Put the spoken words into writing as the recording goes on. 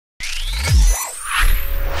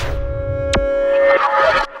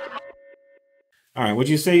All right. Would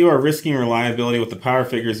you say you are risking reliability with the power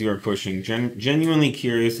figures you are pushing? Genuinely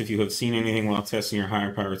curious if you have seen anything while testing your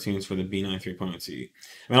higher power tunes for the B9 3.0T.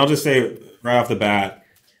 I mean, I'll just say right off the bat,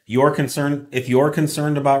 you're concerned. If you're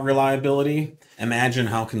concerned about reliability, imagine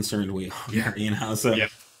how concerned we are. Yeah. You know, so Yeah.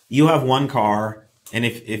 you have one car, and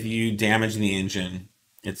if you damage the engine,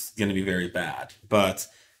 it's going to be very bad. But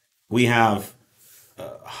we have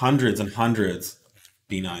hundreds and hundreds of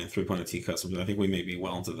B9 3.0T customers. I think we may be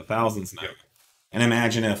well into the thousands now. Yeah. And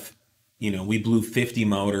imagine if, we blew 50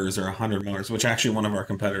 motors or 100 motors, which actually one of our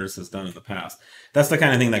competitors has done in the past. That's the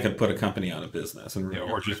kind of thing that could put a company out of business. And Yeah,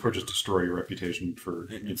 or just destroy your reputation for.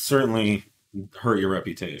 it certainly hurt your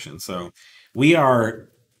reputation. So we are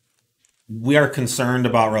concerned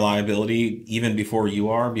about reliability even before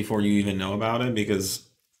before you even know about it, because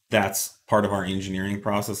that's part of our engineering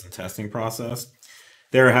process and testing process.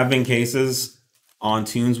 There have been cases on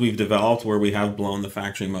tunes we've developed where we have blown the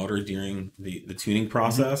factory motor during the tuning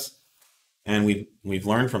process, and we've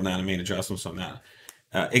learned from that and made adjustments from that.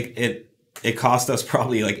 It cost us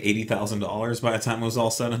probably like $80,000 by the time it was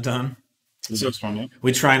all said and done. So fun,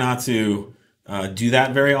 We try not to do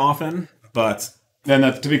that very often, but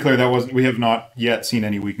and to be clear, we have not yet seen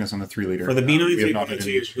any weakness on the 3-liter. for the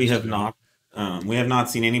B9 we have not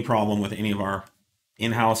seen any problem with any of our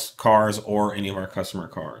in-house cars or any of our customer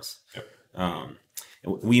cars. Yep.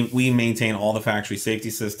 We maintain all the factory safety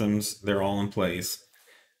systems; they're all in place,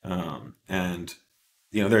 and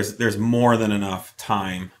there's more than enough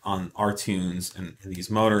time on our tunes and these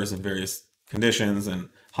motors in various conditions and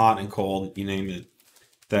hot and cold, you name it.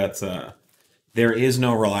 That there is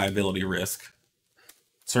no reliability risk,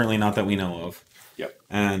 certainly not that we know of. Yep.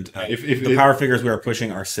 And if the power figures we are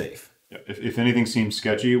pushing are safe. Yeah, if anything seems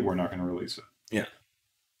sketchy, we're not going to release it. Yeah.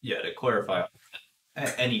 Yeah, to clarify,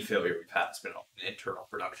 any failure we've had has been on an internal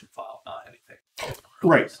production file, not anything.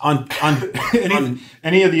 Right. On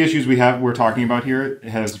Any of the issues we're talking about here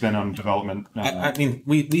has been on development. I mean,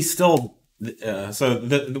 we still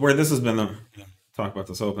where this has been talk about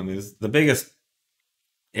this openly is the biggest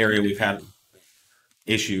area we've had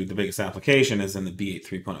the biggest application is in the B8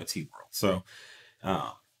 3.0T world. So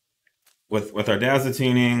with our DASA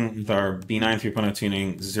tuning, with our B9 3.0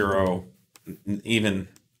 tuning, zero even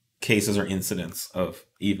cases or incidents of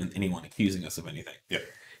even anyone accusing us of anything. Yeah.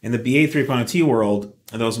 In the B8 3.0T world,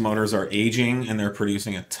 those motors are aging and they're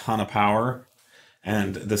producing a ton of power,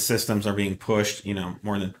 and the systems are being pushed,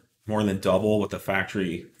 more than double what the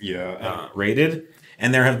factory rated.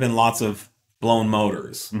 And there have been lots of blown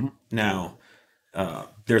motors. Mm-hmm. Now,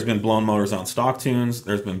 there's been blown motors on stock tunes,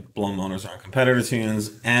 there's been blown motors on competitor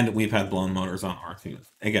tunes, and we've had blown motors on our tunes.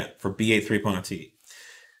 Again, for B8 3.0T.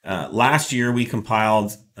 Last year, we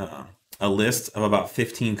compiled a list of about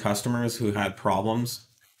 15 customers who had problems,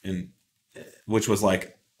 which was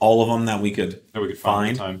like all of them that we could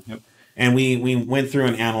find. Yep. And we went through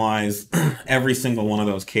and analyzed every single one of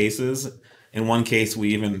those cases. In one case, we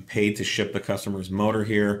even paid to ship the customer's motor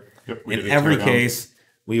here. Yep, in every case,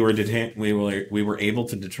 we were able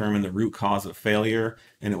to determine the root cause of failure,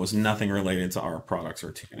 and it was nothing related to our products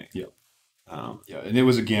or tuning. Yep. And it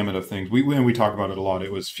was a gamut of things. We talk about it a lot.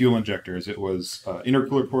 It was fuel injectors. It was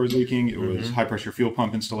intercooler pores leaking. It was high pressure fuel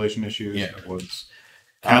pump installation issues. Yeah. It was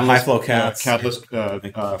high flow catalyst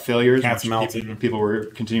failures. Cats melted. People were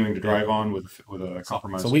continuing to drive on with a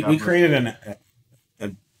compromised. So we created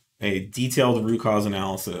a detailed root cause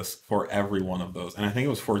analysis for every one of those, and I think it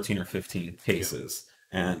was 14 or 15 cases. Yeah.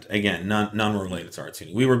 And again, none were related to our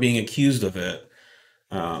tuning. We were being accused of it.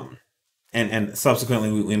 And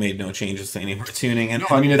subsequently, we made no changes to any of our tuning, and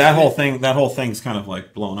that whole thing's kind of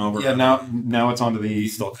like blown over. Yeah, now it's onto the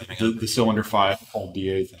cylinder 5 whole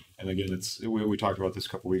DA thing, and again, we talked about this a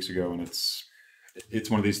couple weeks ago, and it's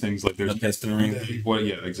one of these things like there's the piston ring. Well,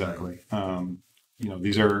 yeah, exactly.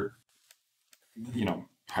 These are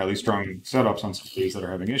highly strung setups on some of these that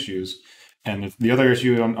are having issues, and the other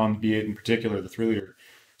issue on B8 in particular, the 3-liter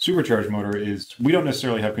supercharged motor, is we don't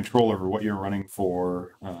necessarily have control over what you're running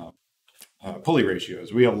for. Pulley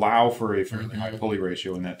ratios. We allow for a fairly high pulley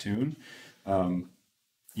ratio in that tune.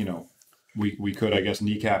 We could, I guess,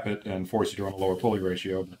 kneecap it and force you to run a lower pulley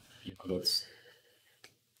ratio. But, that's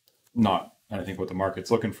not, I think, what the market's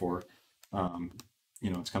looking for.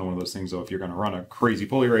 It's kind of one of those things, though, if you're going to run a crazy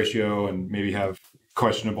pulley ratio and maybe have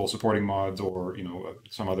questionable supporting mods or,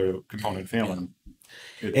 some other component failing,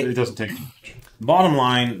 it doesn't take much. Bottom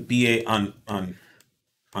line, BA on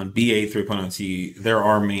BA 3.0T, there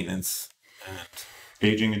are maintenance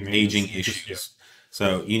aging issues. Yeah.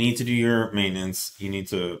 So you need to do your maintenance. You need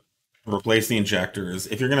to replace the injectors.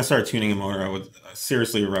 If you're going to start tuning a motor, I would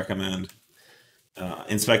seriously recommend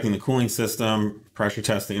inspecting the cooling system, pressure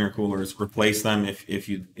test the intercoolers, replace them if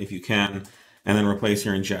you can, and then replace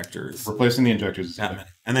your injectors. Replacing the injectors is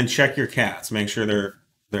And then check your cats. Make sure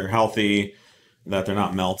they're healthy, that they're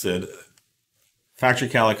not melted. Factory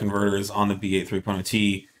cali converters on the B8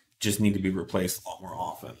 3.0T just need to be replaced a lot more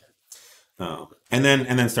often. And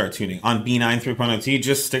then start tuning. On B9 3.0T,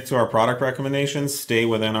 just stick to our product recommendations. Stay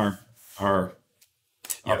within our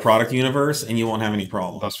product universe, and you won't have any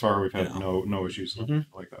problems. Thus far, we've had no issues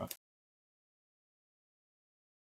like that.